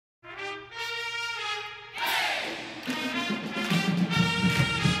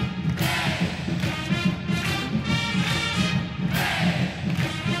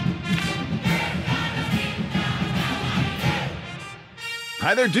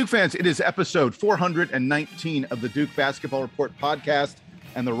Hi there, Duke fans. It is episode 419 of the Duke Basketball Report podcast,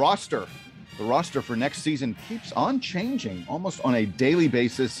 and the roster for next season keeps on changing almost on a daily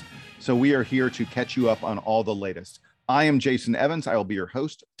basis. So we are here to catch you up on all the latest. I am Jason Evans. I will be your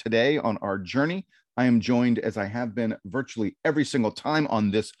host today on our journey. I am joined, as I have been virtually every single time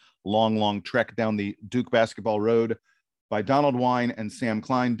on this long trek down the Duke basketball road, by Donald Wine and Sam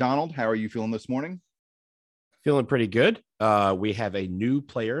Klein. Donald, how are you feeling this morning? Feeling pretty good. We have a new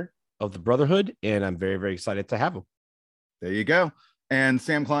player of the Brotherhood, and I'm very, very excited to have him. There you go. And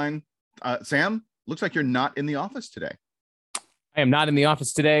Sam Klein. Sam, looks like you're not in the office today. I am not in the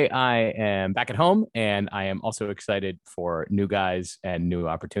office today. I am back at home, and I am also excited for new guys and new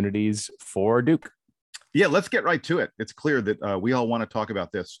opportunities for Duke. Yeah, let's get right to it. It's clear that we all want to talk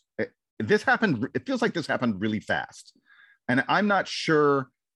about this. This happened. It feels like this happened really fast. And I'm not sure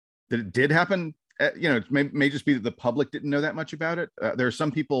that it did happen. It may just be that the public didn't know that much about it. There are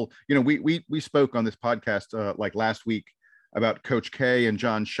some people, we spoke on this podcast like last week about Coach K and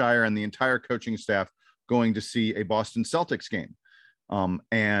Jon Scheyer and the entire coaching staff going to see a Boston Celtics game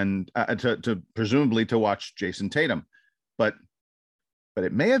and to presumably to watch Jason Tatum. But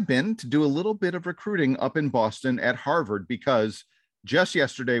it may have been to do a little bit of recruiting up in Boston at Harvard, because just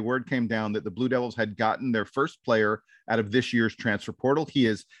yesterday, word came down that the Blue Devils had gotten their first player out of this year's transfer portal. He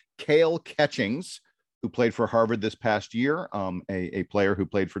is Cale Catchings, who played for Harvard this past year, a player who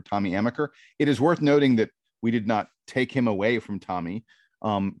played for Tommy Amaker. It is worth noting that we did not take him away from Tommy.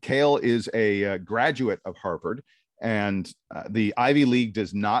 Cale is a graduate of Harvard, and the Ivy League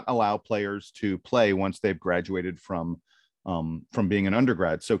does not allow players to play once they've graduated from being an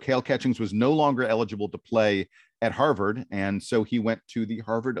undergrad. So Cale Catchings was no longer eligible to play at Harvard, and so he went to the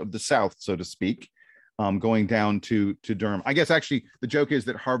Harvard of the South, so to speak, going down to Durham. I guess actually the joke is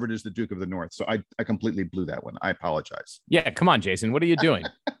that Harvard is the Duke of the North, so I completely blew that one. I apologize. Yeah, come on, Jason. What are you doing?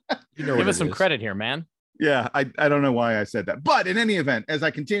 Give us some credit here, man. Yeah, I don't know why I said that. But in any event, as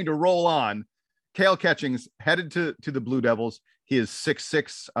I continue to roll on, Cale Catchings headed to the Blue Devils. He is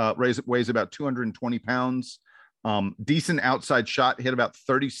 6'6", weighs about 220 pounds. Decent outside shot, hit about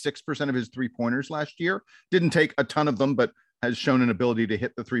 36% of his three-pointers last year. Didn't take a ton of them, but has shown an ability to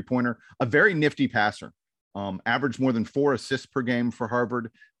hit the three-pointer. A very nifty passer. Averaged more than 4 assists per game for Harvard.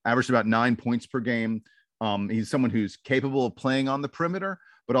 Averaged about 9 points per game. He's someone who's capable of playing on the perimeter,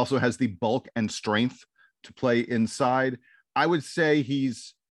 but also has the bulk and strength to play inside. I would say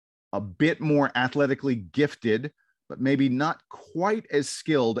he's a bit more athletically gifted, but maybe not quite as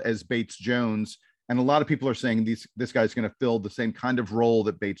skilled as Bates Jones. And a lot of people are saying this guy's going to fill the same kind of role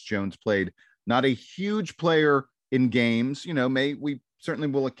that Bates Jones played. Not a huge player in games, we certainly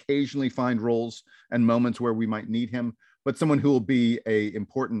will occasionally find roles and moments where we might need him, but someone who will be a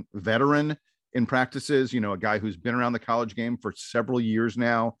important veteran in practices, a guy who's been around the college game for several years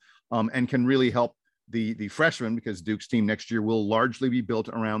now, and can really help the freshmen, because Duke's team next year will largely be built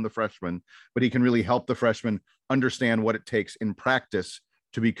around the freshmen, but he can really help the freshmen understand what it takes in practice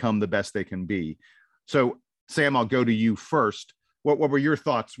to become the best they can be. So, Sam, I'll go to you first. What were your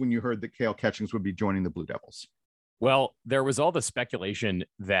thoughts when you heard that Cale Catchings would be joining the Blue Devils? Well, there was all the speculation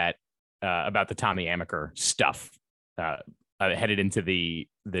that about the Tommy Amaker stuff headed into the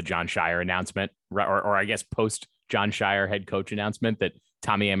Jon Scheyer announcement, or I guess post Jon Scheyer head coach announcement, that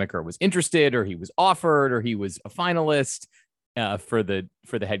Tommy Amaker was interested, or he was offered, or he was a finalist for the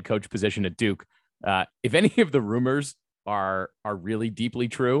head coach position at Duke. If any of the rumors are really deeply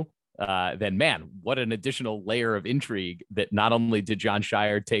true, then man, what an additional layer of intrigue that not only did Jon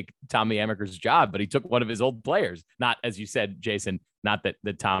Scheyer take Tommy Amaker's job, but he took one of his old players. Not, as you said, Jason, not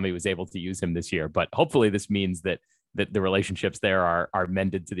that Tommy was able to use him this year, but hopefully this means that the relationships there are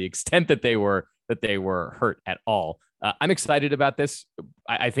mended to the extent that they were hurt at all. I'm excited about this.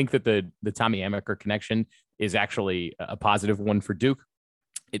 I think that the Tommy Amaker connection is actually a positive one for Duke.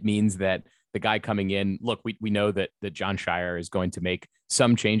 It means that the guy coming in, look, we know that Jon Scheyer is going to make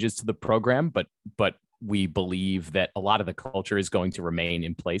some changes to the program, but we believe that a lot of the culture is going to remain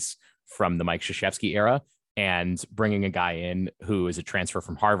in place from the Mike Krzyzewski era. And bringing a guy in who is a transfer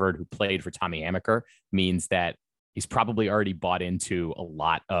from Harvard, who played for Tommy Amaker, means that he's probably already bought into a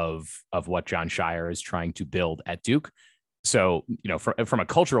lot of what Jon Scheyer is trying to build at Duke. So, from a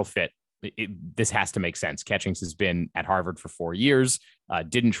cultural fit, this has to make sense. Catchings has been at Harvard for 4 years,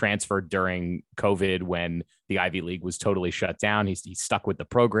 didn't transfer during COVID when the Ivy League was totally shut down. He's stuck with the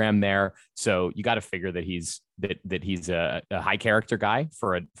program there. So you got to figure that he's a high character guy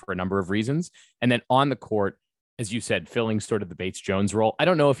for a number of reasons. And then on the court, as you said, filling sort of the Bates Jones role. I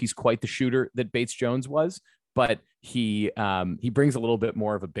don't know if he's quite the shooter that Bates Jones was, but he brings a little bit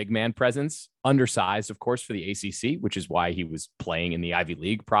more of a big man presence, undersized, of course, for the ACC, which is why he was playing in the Ivy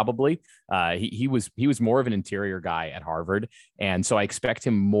League. Probably he was more of an interior guy at Harvard, and so I expect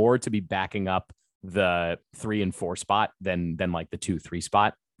him more to be backing up the 3 and 4 spot than like the 2-3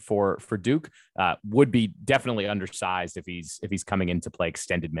 spot for Duke. Would be definitely undersized if he's coming in to play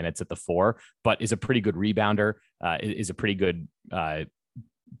extended minutes at the 4, but is a pretty good rebounder, is a pretty good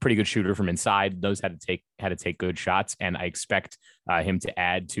shooter from inside, knows how to take good shots, and I expect him to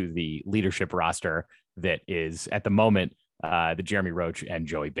add to the leadership roster that is at the moment the Jeremy Roach and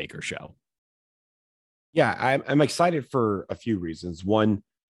Joey Baker show. Yeah, I'm excited for a few reasons. One,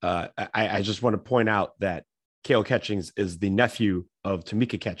 I just want to point out that Kale Catchings is the nephew of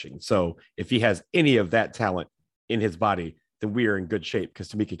Tamika Catchings. So if he has any of that talent in his body, then we are in good shape, because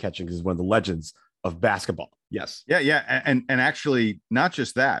Tamika Catchings is one of the legends of basketball. Yes. Yeah. And actually not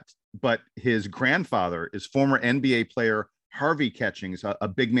just that, but his grandfather is former NBA player Harvey Catchings, a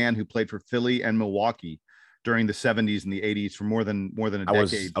big man who played for Philly and Milwaukee during the 70s and the 80s for more than a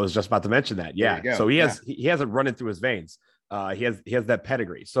decade. I was just about to mention that. Yeah. So he has it running through his veins. He has that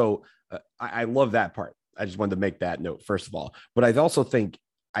pedigree. So I love that part. I just wanted to make that note, first of all. But I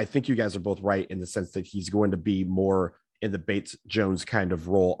think you guys are both right in the sense that he's going to be more in the Bates Jones kind of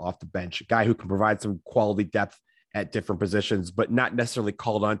role off the bench, a guy who can provide some quality depth at different positions, but not necessarily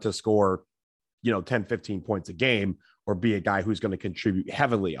called on to score, 10, 15 points a game, or be a guy who's going to contribute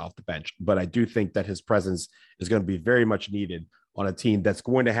heavily off the bench. But I do think that his presence is going to be very much needed on a team that's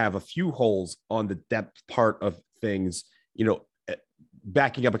going to have a few holes on the depth part of things.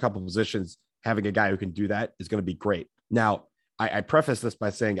 Backing up a couple of positions, having a guy who can do that is going to be great. Now, I preface this by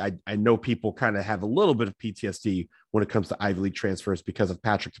saying I know people kind of have a little bit of PTSD when it comes to Ivy League transfers because of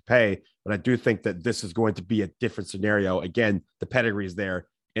Patrick Tapay, but I do think that this is going to be a different scenario. Again, the pedigree is there,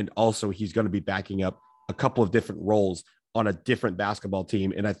 and also he's going to be backing up a couple of different roles on a different basketball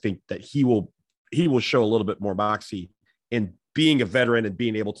team, and I think that he will show a little bit more moxie in being a veteran and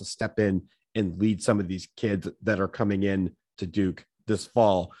being able to step in and lead some of these kids that are coming in to Duke this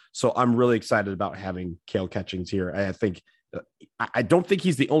fall. So I'm really excited about having Kale Catchings here. I don't think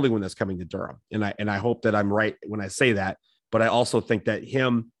he's the only one that's coming to Durham, and I hope that I'm right when I say that. But I also think that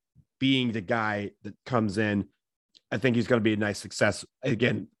him being the guy that comes in, I think he's going to be a nice success.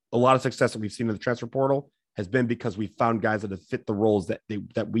 Again, a lot of success that we've seen in the transfer portal has been because we found guys that have fit the roles that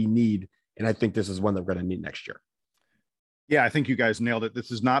we need, and I think this is one that we're going to need next year. Yeah, I think you guys nailed it.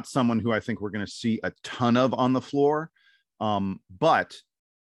 This is not someone who I think we're going to see a ton of on the floor, but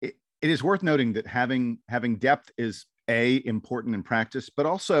it is worth noting that having depth is important in practice, but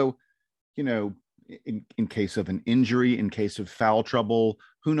also, in case of an injury, in case of foul trouble,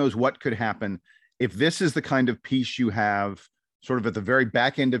 who knows what could happen. If this is the kind of piece you have sort of at the very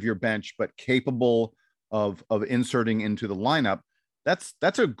back end of your bench, but capable of inserting into the lineup,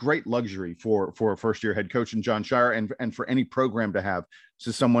 that's a great luxury for a first-year head coach in Jon Scheyer, and for any program to have. This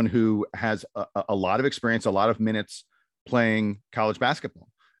is someone who has a lot of experience, a lot of minutes playing college basketball,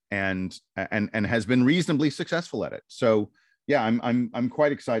 and has been reasonably successful at it. So yeah, I'm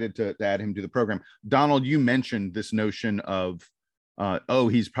quite excited to add him to the program. Donald, you mentioned this notion of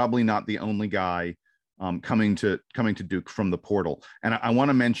he's probably not the only guy coming to Duke from the portal, and I want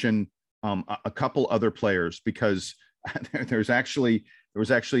to mention a couple other players, because there was actually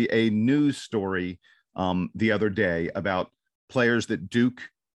a news story the other day about players that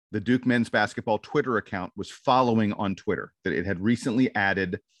the Duke men's basketball Twitter account was following on Twitter, that it had recently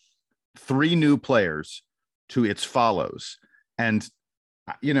added 3 new players to its follows. And,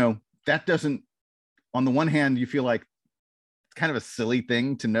 that doesn't, on the one hand, you feel like it's kind of a silly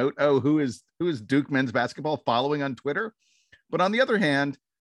thing to note, who is Duke men's basketball following on Twitter? But on the other hand,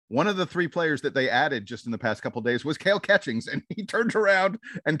 one of the 3 players that they added just in the past couple of days was Kale Catchings, and he turned around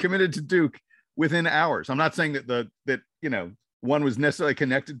and committed to Duke within hours. I'm not saying that one was necessarily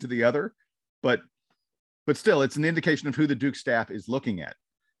connected to the other, but still, it's an indication of who the Duke staff is looking at.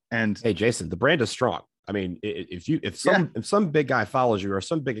 And hey, Jason, the brand is strong. I mean, if some big guy follows you, or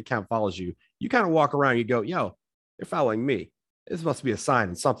some big account follows you, you kind of walk around, you go, yo, they're following me. This must be a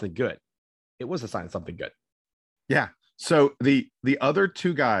sign of something good. It was a sign of something good. Yeah. So the other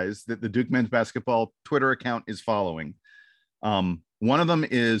 2 guys that the Duke men's basketball Twitter account is following, one of them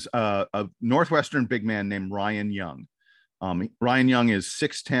is a Northwestern big man named Ryan Young. Ryan Young is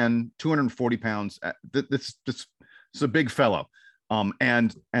 6'10", 240 pounds. This is a big fellow.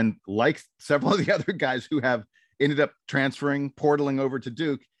 And like several of the other guys who have ended up transferring, portaling over to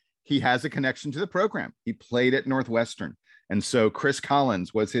Duke, he has a connection to the program. He played at Northwestern. And so Chris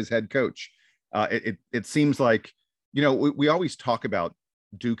Collins was his head coach. It seems like, we always talk about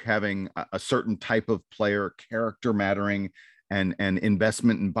Duke having a certain type of player, character mattering, and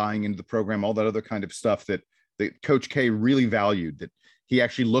investment and buying into the program, all that other kind of stuff that Coach K really valued, that he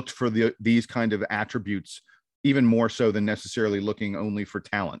actually looked for these kind of attributes even more so than necessarily looking only for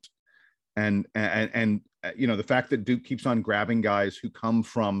talent. And the fact that Duke keeps on grabbing guys who come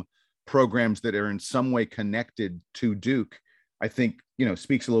from programs that are in some way connected to Duke, I think,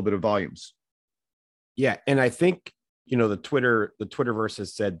 speaks a little bit of volumes. Yeah. And I think, the Twitterverse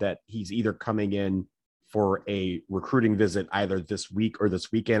has said that he's either coming in for a recruiting visit either this week or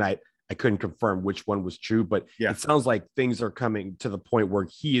this weekend. I couldn't confirm which one was true, but It sounds like things are coming to the point where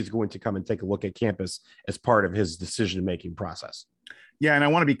he is going to come and take a look at campus as part of his decision-making process. Yeah. And I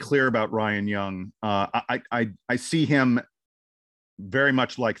want to be clear about Ryan Young. I see him very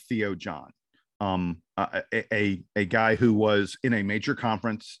much like Theo John, a guy who was in a major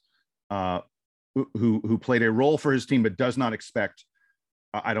conference, who played a role for his team, but does not expect,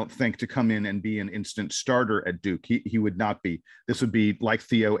 I don't think, to come in and be an instant starter at Duke. He would not be. This would be like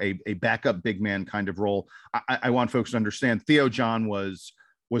Theo, a backup big man kind of role. I want folks to understand Theo John was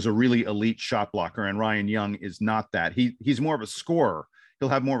a really elite shot blocker, and Ryan Young is not that. He's more of a scorer. He'll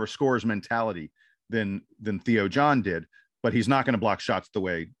have more of a scorer's mentality than Theo John did, but he's not going to block shots the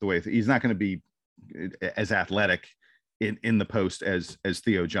way he's not going to be as athletic in the post as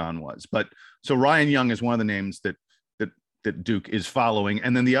Theo John was. But so Ryan Young is one of the names that Duke is following.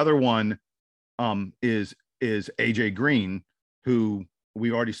 And then the other one is AJ Green, who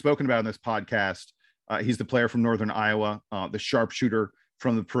we've already spoken about in this podcast. He's the player from Northern Iowa, the sharpshooter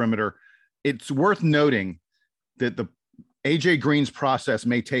from the perimeter. It's worth noting that the AJ Green's process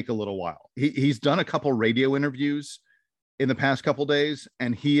may take a little while. He's done a couple radio interviews in the past couple days,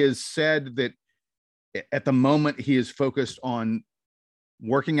 and he has said that at the moment he is focused on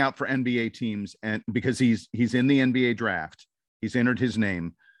working out for NBA teams, and because he's in the NBA draft, he's entered his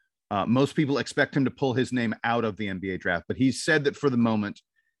name. Most people expect him to pull his name out of the NBA draft, but he's said that for the moment,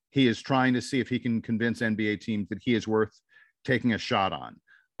 he is trying to see if he can convince NBA teams that he is worth taking a shot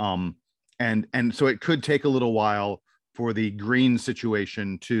on. And so it could take a little while for the Green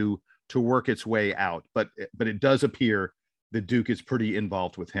situation to work its way out, but it does appear that Duke is pretty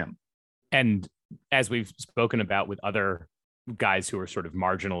involved with him. And as we've spoken about with other guys who are sort of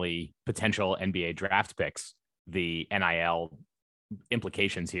marginally potential NBA draft picks, the NIL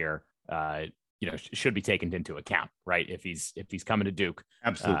implications here, should be taken into account, right? If he's coming to Duke,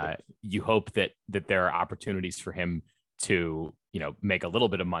 absolutely, you hope that there are opportunities for him to, make a little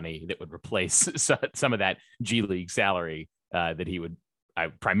bit of money that would replace some of that G League salary that he would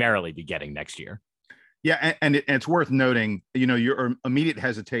primarily be getting next year. Yeah, and it's worth noting, your immediate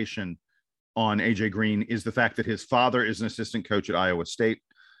hesitation on AJ Green is the fact that his father is an assistant coach at Iowa State.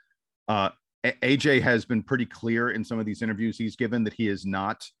 AJ has been pretty clear in some of these interviews he's given that he is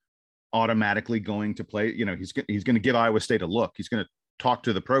not automatically going to play. He's going to give Iowa State a look. He's going to talk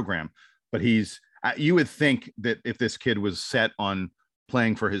to the program, but you would think that if this kid was set on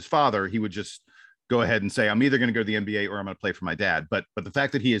playing for his father, he would just go ahead and say, I'm either going to go to the NBA or I'm going to play for my dad. But the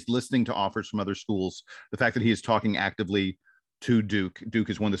fact that he is listening to offers from other schools, the fact that he is talking actively to Duke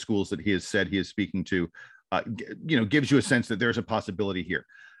is one of the schools that he has said he is speaking to, gives you a sense that there's a possibility here.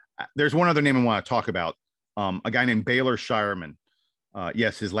 There's one other name I want to talk about, a guy named Baylor Shireman.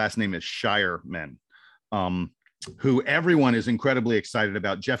 Yes, his last name is Shireman, who everyone is incredibly excited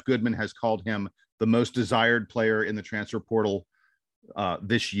about. Jeff Goodman has called him the most desired player in the transfer portal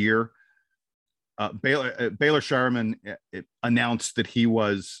this year. Baylor Shireman announced that he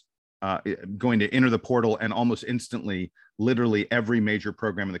was going to enter the portal, and almost instantly, literally every major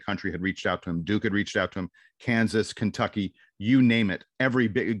program in the country had reached out to him. Duke had reached out to him, Kansas, Kentucky, you name it. Every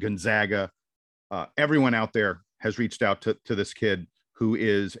big Gonzaga, everyone out there has reached out to this kid, who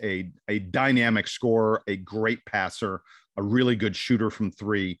is a dynamic scorer, a great passer, a really good shooter from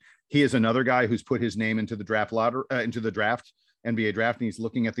three. He is another guy who's put his name into the draft NBA draft, and he's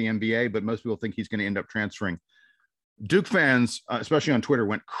looking at the NBA, but most people think he's going to end up transferring. Duke fans, especially on Twitter,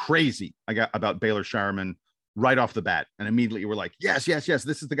 went crazy about Baylor Shireman right off the bat, and immediately were like, yes,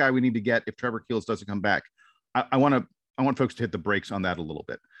 this is the guy we need to get if Trevor Keels doesn't come back. I want folks to hit the brakes on that a little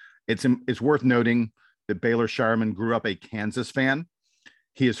bit. It's worth noting that Baylor Shireman grew up a Kansas fan.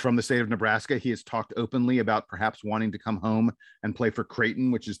 He is from the state of Nebraska. He has talked openly about perhaps wanting to come home and play for Creighton,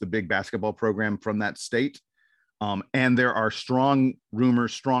 which is the big basketball program from that state. And there are strong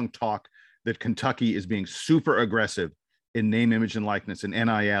rumors, strong talk that Kentucky is being super aggressive in name, image, and likeness and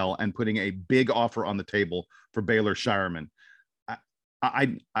NIL, and putting a big offer on the table for Baylor Shireman.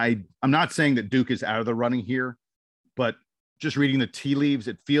 I'm not saying that Duke is out of the running here, but just reading the tea leaves,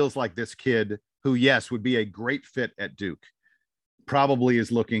 it feels like this kid, who, yes, would be a great fit at Duke, probably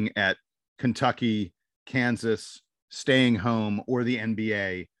is looking at Kentucky, Kansas, staying home, or the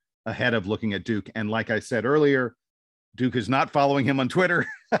NBA ahead of looking at Duke. And like I said earlier, Duke is not following him on Twitter,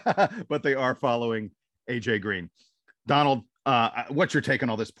 but they are following AJ Green. Donald, what's your take on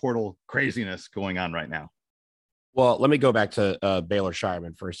all this portal craziness going on right now? Well, let me go back to Baylor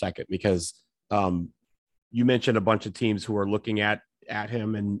Scheierman for a second, because you mentioned a bunch of teams who are looking at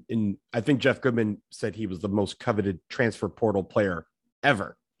him. And I think Jeff Goodman said he was the most coveted transfer portal player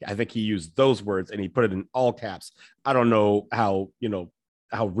ever. I think he used those words and he put it in all caps. I don't know how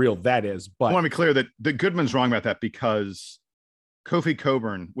real that is, but I want to be clear that Goodman's wrong about that, because Kofi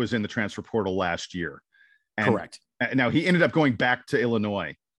Cockburn was in the transfer portal last year. And correct. Now he ended up going back to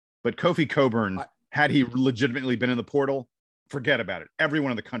Illinois, but Kofi Cockburn, had he legitimately been in the portal, forget about it.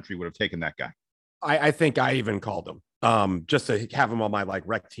 Everyone in the country would have taken that guy. I think I even called him just to have him on my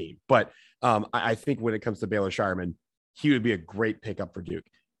rec team. But I think when it comes to Baylor Scheierman, he would be a great pickup for Duke.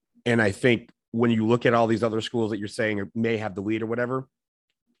 And I think when you look at all these other schools that you're saying may have the lead or whatever,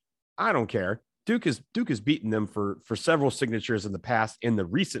 I don't care. Duke has beaten them for several signatures in the past, in the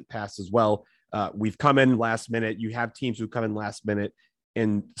recent past as well. We've come in last minute. You have teams who come in last minute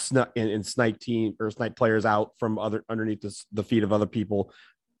and snipe players out from underneath the feet of other people.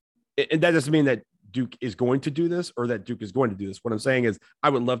 And that doesn't mean that Duke is going to do this or that Duke is going to do this. What I'm saying is I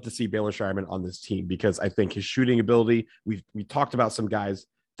would love to see Baylor Scheierman on this team, because I think his shooting ability, we talked about some guys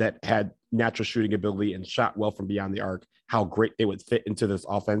that had natural shooting ability and shot well from beyond the arc, how great they would fit into this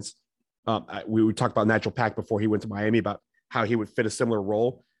offense. We talked about Nigel Pack before he went to Miami, about how he would fit a similar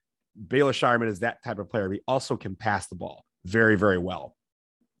role. Baylor Scheierman is that type of player. He also can pass the ball very, very well.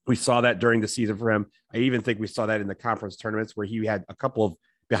 We saw that during the season for him. I even think we saw that in the conference tournaments where he had a couple of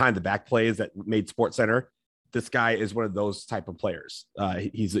behind the back plays that made SportsCenter. This guy is one of those type of players.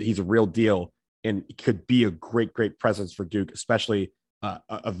 He's a real deal and could be a great presence for Duke, especially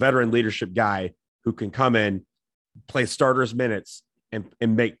a veteran leadership guy who can come in, play starters minutes and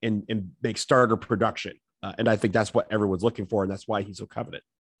make starter production. And I think that's what everyone's looking for. And that's why he's so coveted.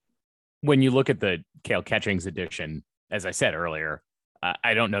 When you look at the Cale Catchings edition, as I said earlier,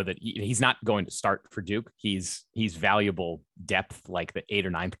 I don't know that he's not going to start for Duke. He's valuable depth, like the 8th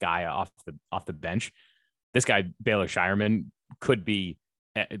or 9th guy off the bench. This guy, Baylor Scheierman, could be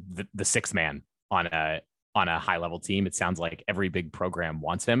the 6th man on a high level team. It sounds like every big program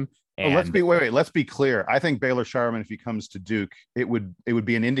wants him. And let's be clear. I think Baylor Scheierman, if he comes to Duke, it would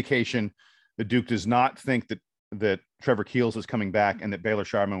be an indication that Duke does not think that Trevor Keels is coming back and that Baylor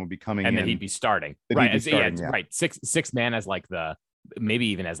Scheierman would be coming and in. that he'd be starting. Right. Right. Six man as like maybe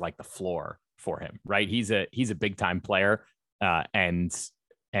even as like the floor for him. Right. He's a big time player. And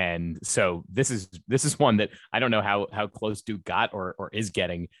so this is one that I don't know how close Duke got or is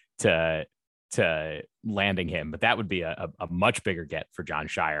getting to landing him, but that would be a much bigger get for Jon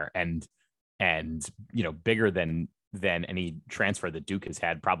Scheyer and bigger than any transfer that Duke has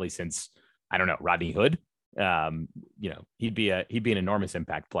had probably since, I don't know, Rodney Hood. He'd be an enormous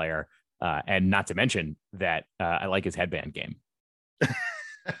impact player. And not to mention that I like his headband game.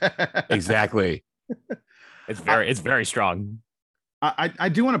 Exactly. It's very strong. I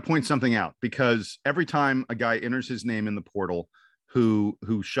do want to point something out, because every time a guy enters his name in the portal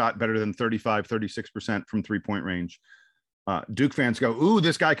who shot better than 36% from 3-point range, Duke fans go, ooh,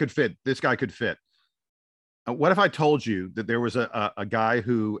 this guy could fit. This guy could fit. What if I told you that there was a guy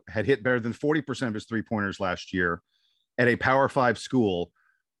who had hit better than 40% of his 3-pointers last year at a Power 5 school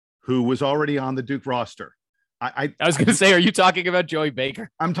who was already on the Duke roster? I was going to say, are you talking about Joey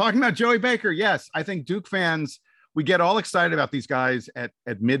Baker? I'm talking about Joey Baker. Yes. I think Duke fans, we get all excited about these guys at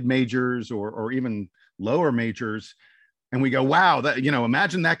mid majors or even lower majors. And we go, wow, that,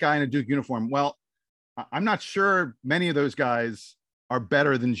 imagine that guy in a Duke uniform. Well, I'm not sure many of those guys are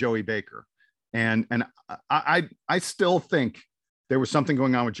better than Joey Baker. And I still think there was something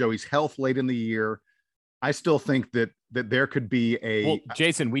going on with Joey's health late in the year. I still think that there could be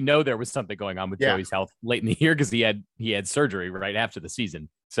Jason, we know there was something going on with Joey's health late in the year because he had surgery right after the season.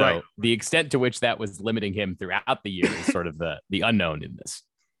 So right. The extent to which that was limiting him throughout the year is sort of the unknown in this.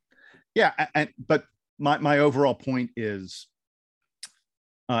 Yeah. But my overall point is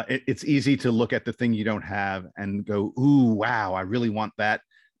it's easy to look at the thing you don't have and go, ooh, wow, I really want that.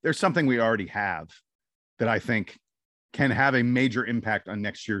 There's something we already have that I think can have a major impact on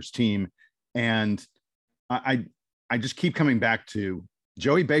next year's team. And I just keep coming back to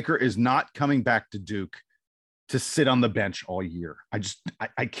Joey Baker is not coming back to Duke to sit on the bench all year.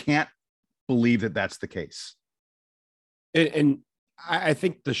 I can't believe that that's the case. And I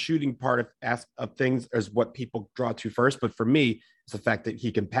think the shooting part of things is what people draw to first. But for me, it's the fact that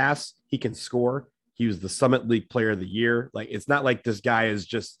he can pass, he can score, He was the Summit League Player of the Year. Like, it's not like this guy is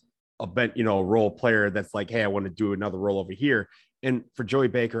just a role player that's like, hey, I want to do another role over here. And for Joey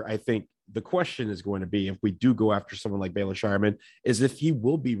Baker, I think the question is going to be, if we do go after someone like Baylor Shireman, is if he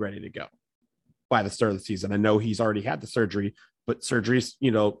will be ready to go by the start of the season. I know he's already had the surgery, but surgeries,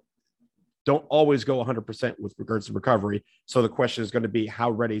 don't always go 100% with regards to recovery. So the question is going to be,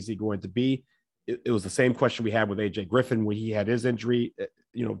 how ready is he going to be? It was the same question we had with AJ Griffin when he had his injury,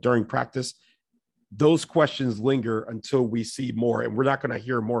 during practice. Those questions linger until we see more, and we're not going to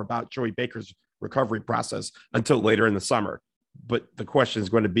hear more about Joey Baker's recovery process until later in the summer. But the question is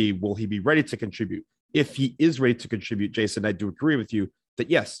going to be, will he be ready to contribute? If he is ready to contribute, Jason, I do agree with you that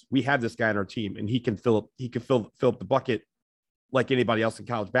yes, we have this guy on our team and he can fill up the bucket like anybody else in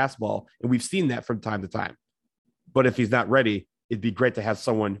college basketball. And we've seen that from time to time. But if he's not ready, it'd be great to have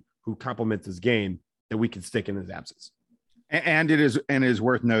someone who complements his game that we can stick in his absence. And it is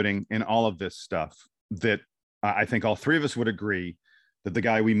worth noting in all of this stuff that I think all three of us would agree that the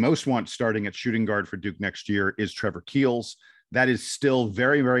guy we most want starting at shooting guard for Duke next year is Trevor Keels. That is still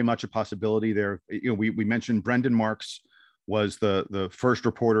very, very much a possibility there. We mentioned Brendan Marks was the first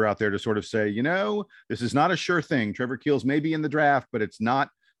reporter out there to sort of say, this is not a sure thing. Trevor Keels may be in the draft, but it's not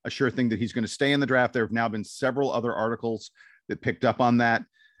a sure thing that he's going to stay in the draft. There have now been several other articles that picked up on that.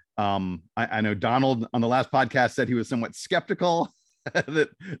 I know Donald on the last podcast said he was somewhat skeptical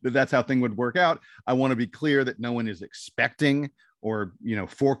that's how things would work out. I want to be clear that no one is expecting or,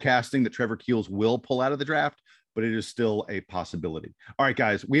 forecasting that Trevor Keels will pull out of the draft, but it is still a possibility. All right,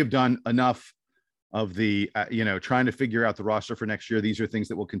 guys, we have done enough of the, trying to figure out the roster for next year. These are things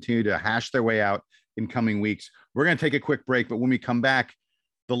that will continue to hash their way out in coming weeks. We're going to take a quick break, but when we come back,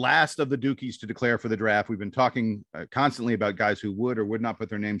 the last of the Dukies to declare for the draft. We've been talking constantly about guys who would or would not put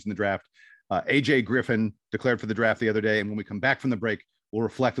their names in the draft. AJ Griffin declared for the draft the other day. And when we come back from the break, we'll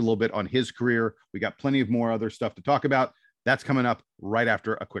reflect a little bit on his career. We got plenty of more other stuff to talk about. That's coming up right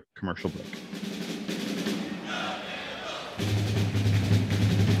after a quick commercial break.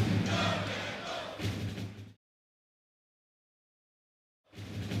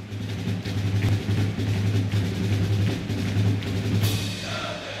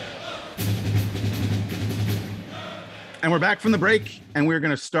 And we're back from the break, and we're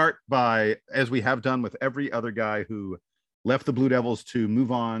going to start by, as we have done with every other guy who left the Blue Devils to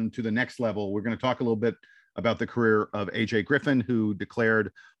move on to the next level, we're going to talk a little bit about the career of AJ Griffin, who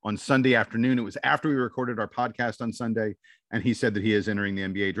declared on Sunday afternoon. It was after we recorded our podcast on Sunday, and he said that he is entering the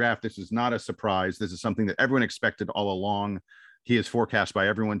NBA draft. This is not a surprise. This is something that everyone expected all along. He is forecast by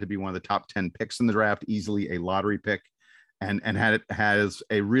everyone to be one of the top 10 picks in the draft, easily a lottery pick, and has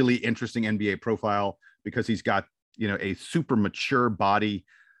a really interesting NBA profile because he's got a super mature body,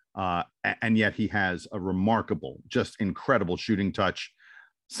 and yet he has a remarkable, just incredible shooting touch.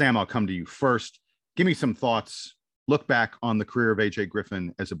 Sam, I'll come to you first. Give me some thoughts. Look back on the career of AJ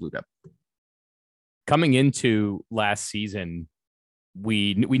Griffin as a Blue Devil. Coming into last season,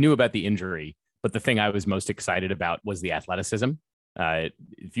 we knew about the injury, but the thing I was most excited about was the athleticism.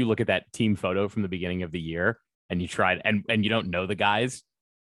 If you look at that team photo from the beginning of the year and you tried and you don't know the guys,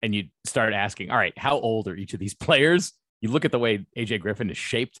 and you start asking, all right, how old are each of these players? You look at the way AJ Griffin is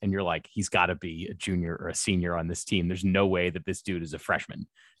shaped and you're like, he's got to be a junior or a senior on this team. There's no way that this dude is a freshman.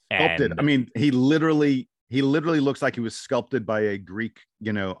 Sculpted. I mean, he literally looks like he was sculpted by a Greek,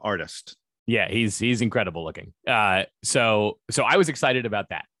 artist. Yeah, he's incredible looking. So I was excited about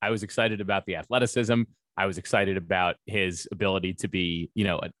that. I was excited about the athleticism. I was excited about his ability to be,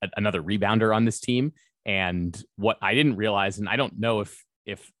 another rebounder on this team. And what I didn't realize, and I don't know if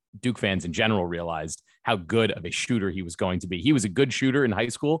Duke fans in general realized how good of a shooter he was going to be. He was a good shooter in high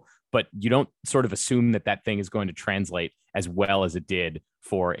school, but you don't sort of assume that thing is going to translate as well as it did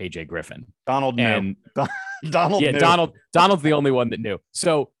for AJ Griffin. Donald knew. Donald yeah, knew. Donald's the only one that knew.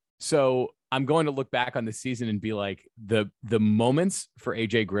 So I'm going to look back on the season and be like, the moments for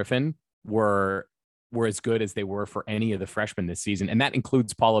AJ Griffin were as good as they were for any of the freshmen this season. And that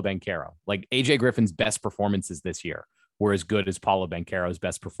includes Paolo Banchero. Like AJ Griffin's best performances this year were as good as Paolo Banchero's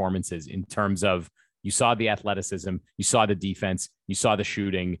best performances in terms of, you saw the athleticism, you saw the defense, you saw the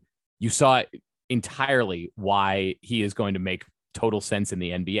shooting, you saw entirely why he is going to make total sense in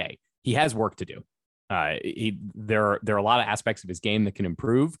the NBA. He has work to do. There are a lot of aspects of his game that can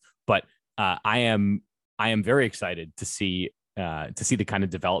improve, but I am very excited to see the kind of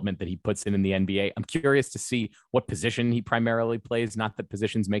development that he puts in the NBA. I'm curious to see what position he primarily plays. Not that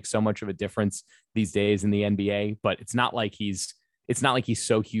positions make so much of a difference these days in the NBA, but it's not like he's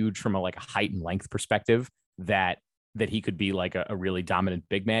so huge from a height and length perspective that that he could be like a really dominant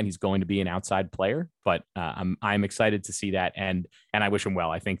big man. He's going to be an outside player, but I'm excited to see that, and I wish him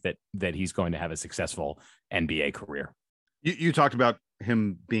well. I think that he's going to have a successful NBA career. You talked about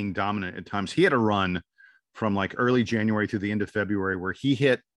him being dominant at times. He had a run from like early January to the end of February where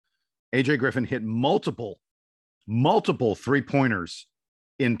AJ Griffin hit multiple 3-pointers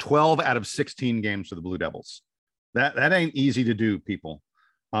in 12 out of 16 games for the Blue Devils. That ain't easy to do, people.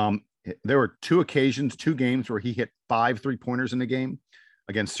 There were two games where he hit 5 3-pointers in the game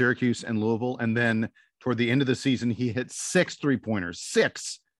against Syracuse and Louisville. And then toward the end of the season, he hit 6 3-pointers,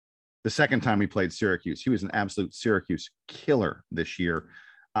 6 the second time he played Syracuse. He was an absolute Syracuse killer this year.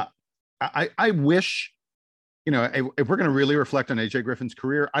 I wish, if we're going to really reflect on AJ Griffin's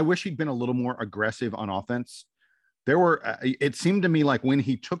career, I wish he'd been a little more aggressive on offense. It seemed to me like when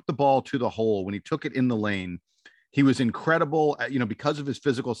he took the ball to the hole, when he took it in the lane, he was incredible. Because of his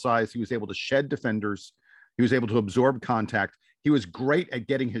physical size, he was able to shed defenders. He was able to absorb contact. He was great at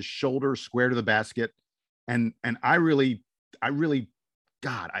getting his shoulder square to the basket. And I really,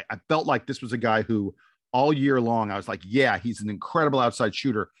 God, I felt like this was a guy who all year long, I was like, yeah, he's an incredible outside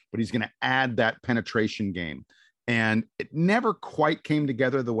shooter, but he's going to add that penetration game. And it never quite came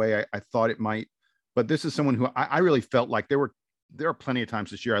together the way I thought it might. But this is someone who I really felt like there are plenty of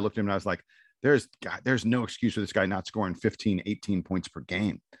times this year I looked at him and I was like, there's no excuse for this guy not scoring 15, 18 points per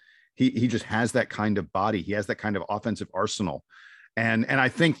game. He just has that kind of body. He has that kind of offensive arsenal. And I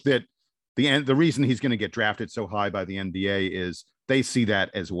think that the reason he's going to get drafted so high by the NBA is they see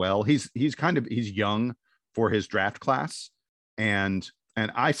that as well. He's young for his draft class. And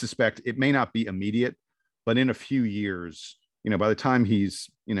I suspect it may not be immediate, but in a few years, by the time he's,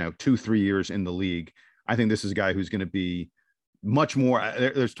 2-3 years in the league, I think this is a guy who's going to be much more.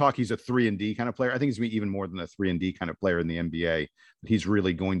 There's talk he's a 3-and-D kind of player. I think he's going to be even more than a 3-and-D kind of player in the NBA. He's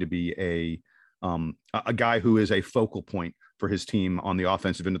really going to be a guy who is a focal point for his team on the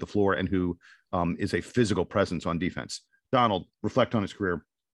offensive end of the floor and who is a physical presence on defense. Donald, reflect on his career.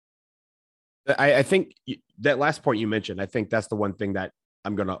 I think that last point you mentioned, I think that's the one thing that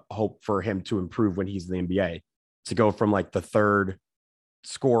I'm going to hope for him to improve when he's in the NBA, to go from like the third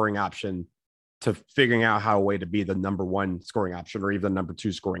scoring option to figuring out how a way to be the number one scoring option or even the number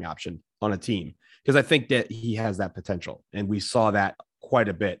 2 scoring option on a team. Because I think that he has that potential. And we saw that quite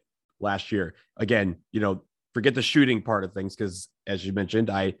a bit last year. Again, forget the shooting part of things, because as you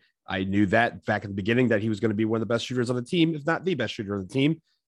mentioned, I knew that back in the beginning that he was going to be one of the best shooters on the team, if not the best shooter on the team.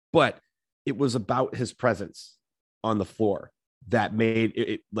 But it was about his presence on the floor that made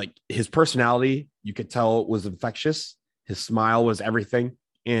it like his personality. You could tell it was infectious. His smile was everything.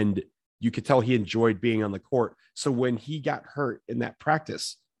 And you could tell he enjoyed being on the court. So when he got hurt in that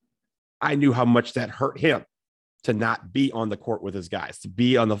practice, I knew how much that hurt him to not be on the court with his guys, to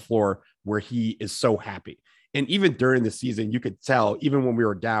be on the floor where he is so happy. And even during the season, you could tell, even when we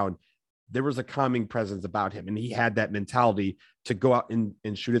were down, there was a calming presence about him. And he had that mentality to go out and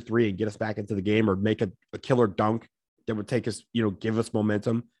shoot a 3 and get us back into the game, or make a killer dunk that would take us, give us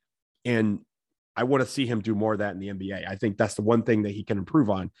momentum. And I want to see him do more of that in the NBA. I think that's the one thing that he can improve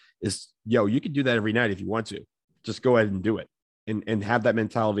on is, you can do that every night if you want to. Just go ahead and do it and have that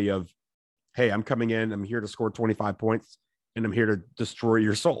mentality of, hey, I'm coming in, I'm here to score 25 points, and I'm here to destroy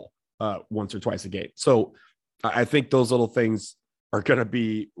your soul once or twice a game. So I think those little things are going to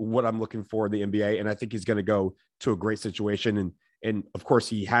be what I'm looking for in the NBA. And I think he's going to go to a great situation. And of course,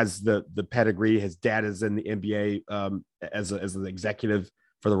 he has the pedigree. His dad is in the NBA as an executive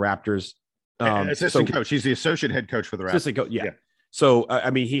for the Raptors. Assistant coach. He's the associate head coach for the Raptors. Yeah. So,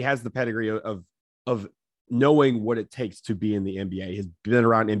 he has the pedigree of knowing what it takes to be in the NBA. He's been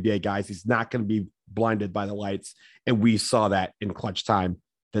around NBA guys. He's not going to be blinded by the lights. And we saw that in clutch time,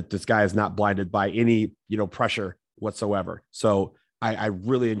 that this guy is not blinded by any, pressure whatsoever. So I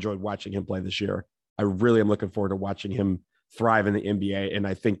really enjoyed watching him play this year. I really am looking forward to watching him thrive in the NBA. And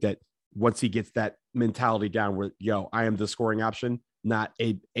I think that once he gets that mentality down where, I am the scoring option, not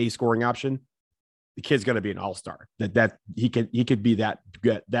a scoring option, the kid's going to be an all-star. That he could be that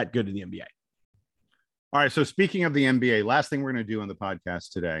good in the NBA. All right. So speaking of the NBA, last thing we're going to do on the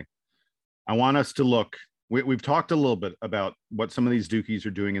podcast today, I want us to look. We've talked a little bit about what some of these Dukies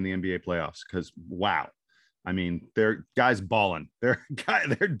are doing in the NBA playoffs, because wow, I mean, they're guys balling. They're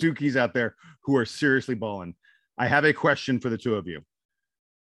Dukies out there who are seriously balling. I have a question for the two of you: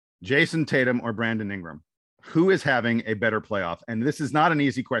 Jayson Tatum or Brandon Ingram? Who is having a better playoff? And this is not an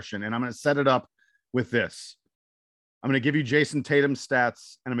easy question, and I'm going to set it up with this. I'm going to give you Jayson Tatum's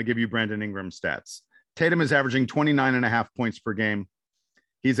stats, and I'm going to give you Brandon Ingram's stats. Tatum is averaging 29.5 points per game.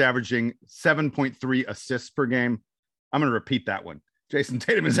 He's averaging 7.3 assists per game. I'm going to repeat that one. Jayson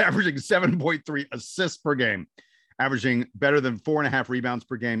Tatum is averaging 7.3 assists per game. averaging better than 4.5 rebounds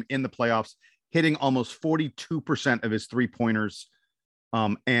per game in the playoffs, hitting almost 42% of his 3-pointers.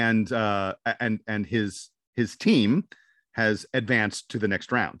 And his team has advanced to the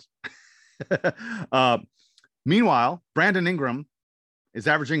next round. Meanwhile, Brandon Ingram is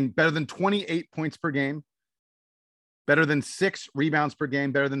averaging better than 28 points per game, better than 6 rebounds per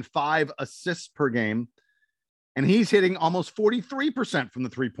game, better than 5 assists per game. And he's hitting almost 43% from the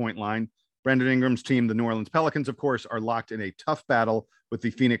 3-point line. Brandon Ingram's team, the New Orleans Pelicans, of course, are locked in a tough battle with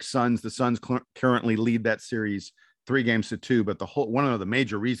the Phoenix Suns. The Suns currently lead that series 3-2, but one of the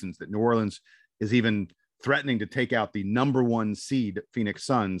major reasons that New Orleans is even threatening to take out the number 1 seed Phoenix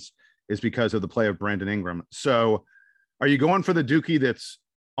Suns is because of the play of Brandon Ingram. So are you going for the Dookie that's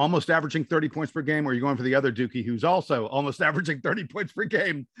almost averaging 30 points per game, or are you going for the other Dookie who's also almost averaging 30 points per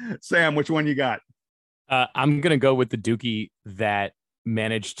game? Sam, which one you got? I'm going to go with the Dookie that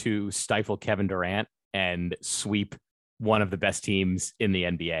managed to stifle Kevin Durant and sweep one of the best teams in the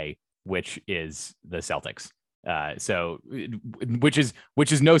NBA, which is the Celtics.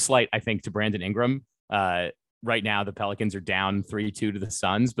 Which is no slight, I think, to Brandon Ingram. Right now, the Pelicans are down 3-2 to the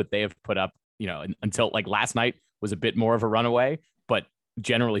Suns, but they have put up, until like last night was a bit more of a runaway. But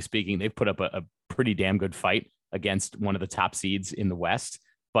generally speaking, they've put up a pretty damn good fight against one of the top seeds in the West.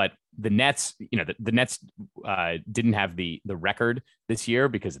 But the Nets, the Nets didn't have the record this year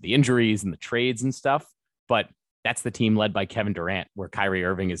because of the injuries and the trades and stuff. But that's the team led by Kevin Durant, where Kyrie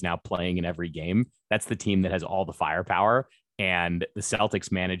Irving is now playing in every game. That's the team that has all the firepower. And the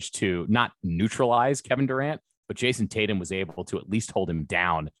Celtics managed to not neutralize Kevin Durant, but Jason Tatum was able to at least hold him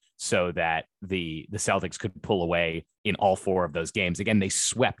down so that the Celtics could pull away in all 4 of those games. Again, they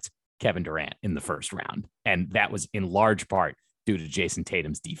swept Kevin Durant in the first round. And that was in large part due to Jason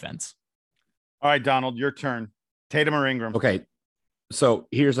Tatum's defense. All right, Donald, your turn. Tatum or Ingram? Okay. So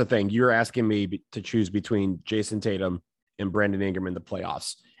here's the thing. You're asking me to choose between Jason Tatum and Brandon Ingram in the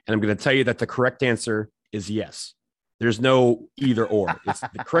playoffs. And I'm going to tell you that the correct answer is yes. There's no either or.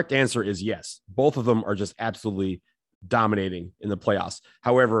 The correct answer is yes. Both of them are just absolutely dominating in the playoffs.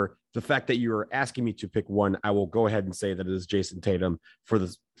 However, the fact that you're asking me to pick one, I will go ahead and say that it is Jason Tatum for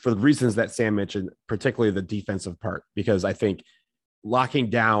the reasons that Sam mentioned, particularly the defensive part, because I think locking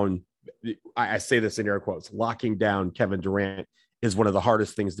down, I say this in air quotes, locking down Kevin Durant is one of the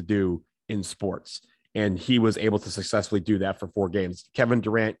hardest things to do in sports. And he was able to successfully do that for 4 games. Kevin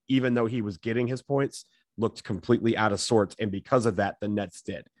Durant, even though he was getting his points, looked completely out of sorts. And because of that, the Nets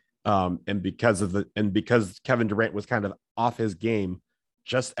did. And because Kevin Durant was kind of off his game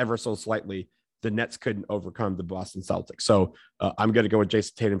just ever so slightly, the Nets couldn't overcome the Boston Celtics. So I'm going to go with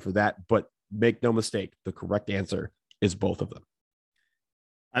Jason Tatum for that. But make no mistake, the correct answer is both of them.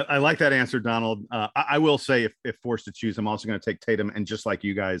 I like that answer, Donald. I will say if forced to choose, I'm also going to take Tatum. And just like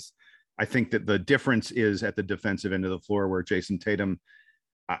you guys, I think that the difference is at the defensive end of the floor, where Jason Tatum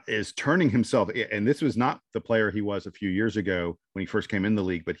is turning himself. And this was not the player he was a few years ago when he first came in the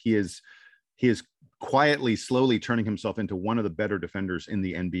league, but he is quietly, slowly turning himself into one of the better defenders in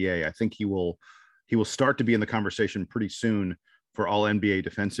the NBA. I think he will start to be in the conversation pretty soon for all NBA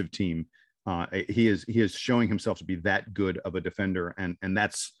defensive team. He is showing himself to be that good of a defender. And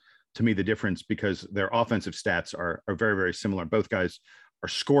that's, to me, the difference, because their offensive stats are very, very similar. Both guys are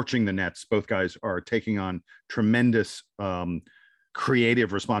scorching the nets. Both guys are taking on tremendous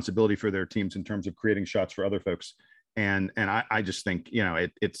creative responsibility for their teams in terms of creating shots for other folks. And I just think,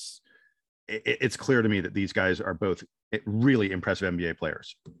 it's clear to me that these guys are both really impressive NBA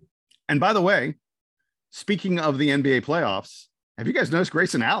players. And by the way, speaking of the NBA playoffs, have you guys noticed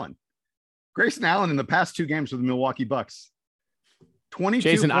Grayson Allen? Grayson Allen in the past 2 games for the Milwaukee Bucks. 22.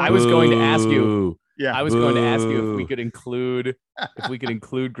 Jason, I was going to ask you. Yeah, I was going to ask you if we could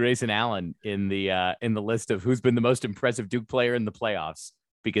include Grayson Allen in the list of who's been the most impressive Duke player in the playoffs,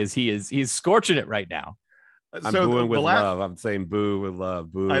 because he's scorching it right now. I'm booing with love. I'm saying boo with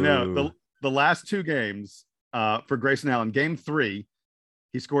love. Boo. I know the last 2 games for Grayson Allen. Game 3,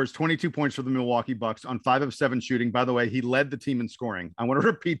 he scores 22 points for the Milwaukee Bucks on 5 of 7 shooting. By the way, he led the team in scoring. I want to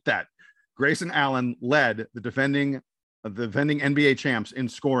repeat that. Grayson Allen led the defending NBA champs in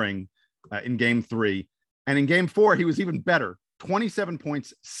scoring in Game 3. And in Game 4, he was even better. 27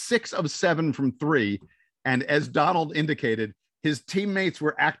 points, 6 of 7 from 3. And as Donald indicated, his teammates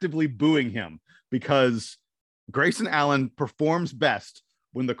were actively booing him, because Grayson Allen performs best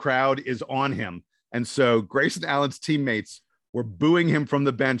when the crowd is on him. And so Grayson Allen's teammates were booing him from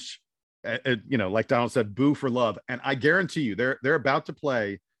the bench. Like Donald said, boo for love. And I guarantee you, they're about to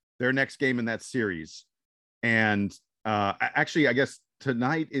play their next game in that series. And actually, I guess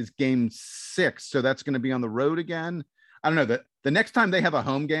tonight is Game 6. So that's going to be on the road again. I don't know. The next time they have a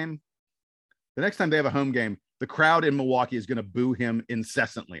home game, the crowd in Milwaukee is going to boo him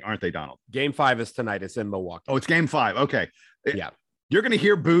incessantly, aren't they, Donald? Game 5 is tonight. It's in Milwaukee. Oh, it's game 5. Okay. Yeah. You're going to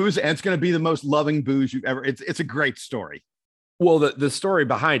hear boos, and it's going to be the most loving boos you've ever. It's a great story. Well, the story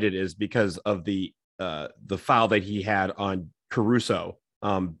behind it is because of the foul that he had on Caruso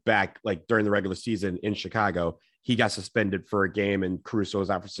back like during the regular season in Chicago. He got suspended for a game, and Caruso was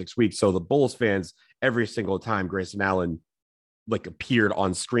out for 6 weeks. So the Bulls fans, every single time Grayson Allen like appeared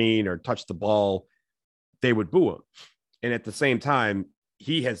on screen or touched the ball, they would boo him. And at the same time,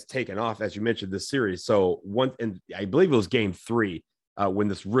 he has taken off, as you mentioned, this series. So and I believe it was game 3 when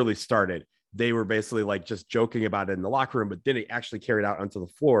this really started. They were basically like just joking about it in the locker room, but then it actually carried out onto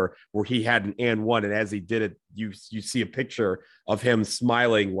the floor where he had an and one. And as he did it, you see a picture of him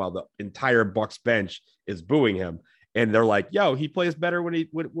smiling while the entire Bucks bench is booing him. And they're like, yo, he plays better when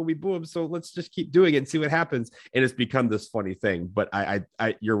we boo him. So let's just keep doing it and see what happens. And it's become this funny thing. But I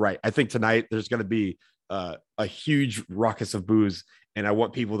you're right. I think tonight there's going to be a huge ruckus of boos. And I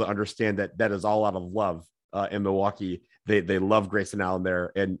want people to understand that is all out of love in Milwaukee. They love Grayson Allen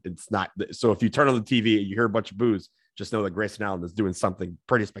there. And it's not. So if you turn on the TV and you hear a bunch of boos, just know that Grayson Allen is doing something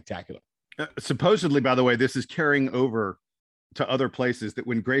pretty spectacular. Supposedly, by the way, this is carrying over to other places, that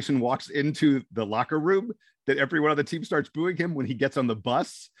when Grayson walks into the locker room, that everyone on the team starts booing him when he gets on the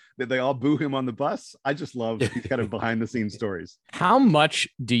bus, that they all boo him on the bus. I just love these kind of behind the scenes stories. How much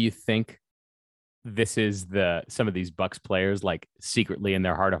do you think this is some of these Bucks players like secretly in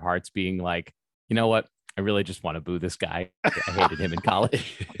their heart of hearts being like, you know what? I really just want to boo this guy. I hated him in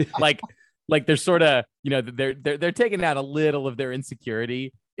college. like they're sort of, they're taking out a little of their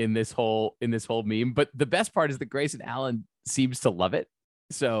insecurity in this whole meme. But the best part is that Grayson Allen seems to love it.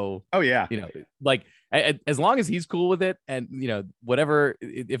 So, oh yeah, like as long as he's cool with it, and whatever,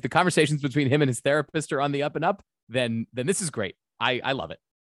 if the conversations between him and his therapist are on the up and up, then this is great. I love it.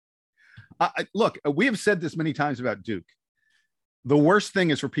 Look, we have said this many times about Duke. The worst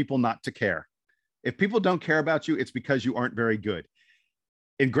thing is for people not to care. If people don't care about you, it's because you aren't very good.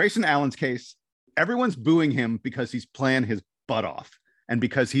 In Grayson Allen's case, everyone's booing him because he's playing his butt off and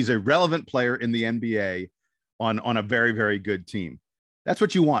because he's a relevant player in the NBA on a very, very good team. That's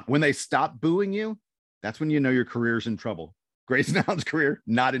what you want. When they stop booing you, that's when you know your career's in trouble. Grayson Allen's career,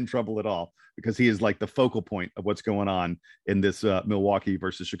 not in trouble at all, because he is like the focal point of what's going on in this Milwaukee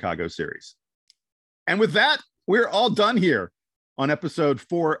versus Chicago series. And with that, we're all done here on episode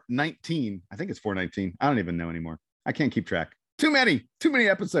 419. I think it's 419. I don't even know anymore. I can't keep track. Too many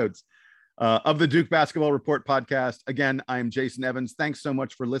episodes of the Duke Basketball Report podcast. Again, I'm Jason Evans. Thanks so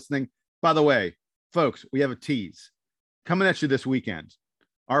much for listening. By the way, folks, we have a tease coming at you this weekend.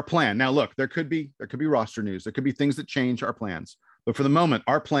 Our plan. Now, look, there could be roster news. There could be things that change our plans. But for the moment,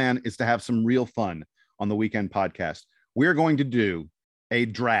 our plan is to have some real fun on the weekend podcast. We're going to do a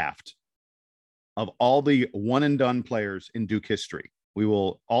draft of all the one and done players in Duke history. We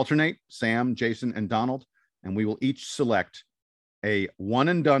will alternate Sam, Jason, and Donald, and we will each select a one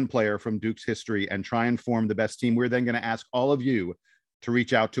and done player from Duke's history and try and form the best team. We're then going to ask all of you to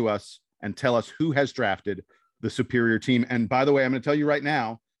reach out to us and tell us who has drafted the superior team. And by the way, I'm going to tell you right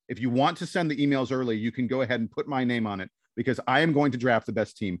now, if you want to send the emails early, you can go ahead and put my name on it, because I am going to draft the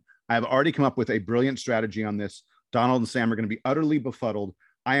best team. I have already come up with a brilliant strategy on this. Donald and Sam are going to be utterly befuddled.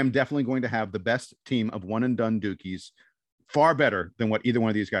 I am definitely going to have the best team of one and done Dukies, far better than what either one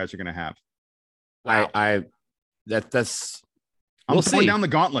of these guys are going to have. Wow. I'm throwing down the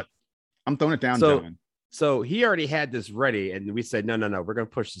gauntlet. I'm throwing it down, gentlemen. So he already had this ready, and we said, no, we're going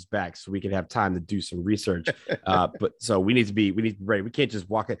to push this back so we can have time to do some research. But so we need to be ready. We can't just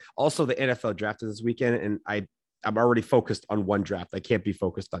walk it. Also, the NFL draft is this weekend, and I'm already focused on one draft. I can't be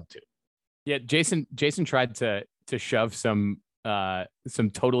focused on two. Yeah, Jason tried to shove some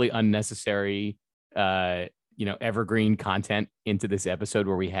totally unnecessary, evergreen content into this episode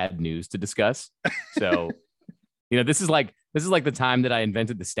where we had news to discuss. So, this is like the time that I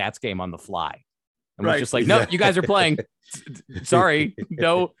invented the stats game on the fly. And was just like, no, you guys are playing. Sorry,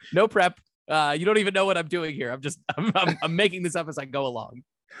 no prep. You don't even know what I'm doing here. I'm making this up as I go along.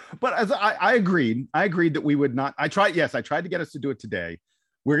 But as I agreed that we would not. I tried to get us to do it today.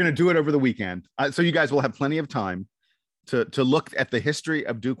 We're going to do it over the weekend, so you guys will have plenty of time to look at the history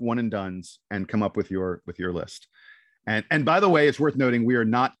of Duke one and dones and come up with your list. And by the way, it's worth noting we are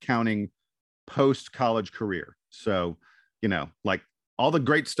not counting post college career. So like all the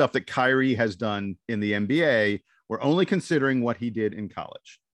great stuff that Kyrie has done in the NBA, we're only considering what he did in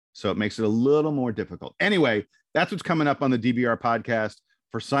college. So it makes it a little more difficult. Anyway, that's what's coming up on the DBR podcast.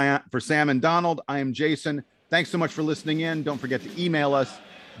 For Sam and Donald, I am Jason. Thanks so much for listening in. Don't forget to email us,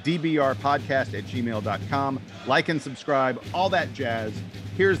 dbrpodcast@gmail.com. Like and subscribe, all that jazz.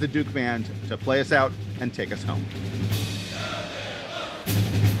 Here's the Duke Band to play us out. and take us home.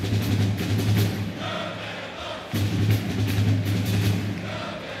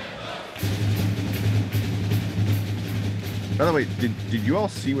 By the way, did you all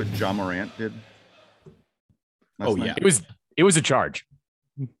see what Ja Morant did? Oh yeah, it was a charge.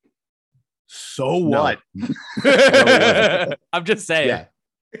 So what? No. I'm just saying. Yeah.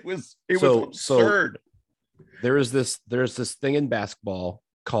 It was absurd. There's this thing in basketball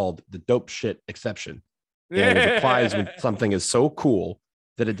called the dope shit exception. And it applies when something is so cool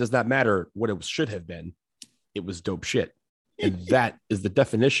that it does not matter what it should have been. It was dope shit. And that is the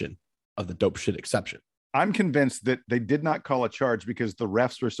definition of the dope shit exception. I'm convinced that they did not call a charge because the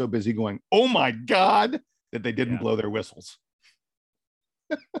refs were so busy going, "Oh my God," that they didn't blow their whistles.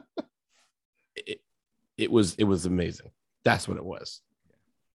 It was amazing. That's what it was.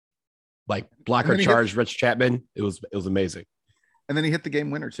 Like blocker charge, Rich Chapman. It was amazing. And then he hit the game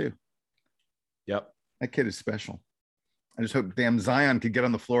winner too. Yep. That kid is special. I just hope damn Zion could get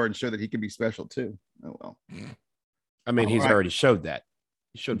on the floor and show that he can be special too. Oh well. I mean, he's already showed that.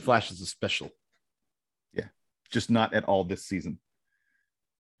 He showed flashes of special. Yeah, just not at all this season.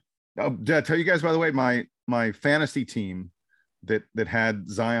 Oh, did I tell you guys, by the way, my fantasy team that had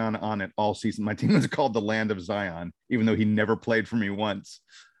Zion on it all season. My team was called the Land of Zion, even though he never played for me once.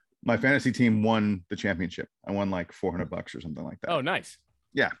 My fantasy team won the championship. I won like $400 or something like that. Oh, nice.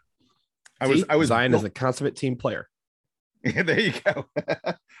 Yeah. I was Zion is a consummate team player. Yeah, there you go.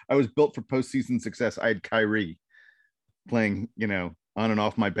 I was built for postseason success. I had Kyrie playing, on and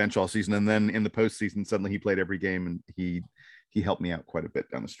off my bench all season. And then in the postseason, suddenly he played every game and he helped me out quite a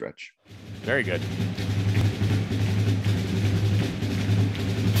bit down the stretch. Very good.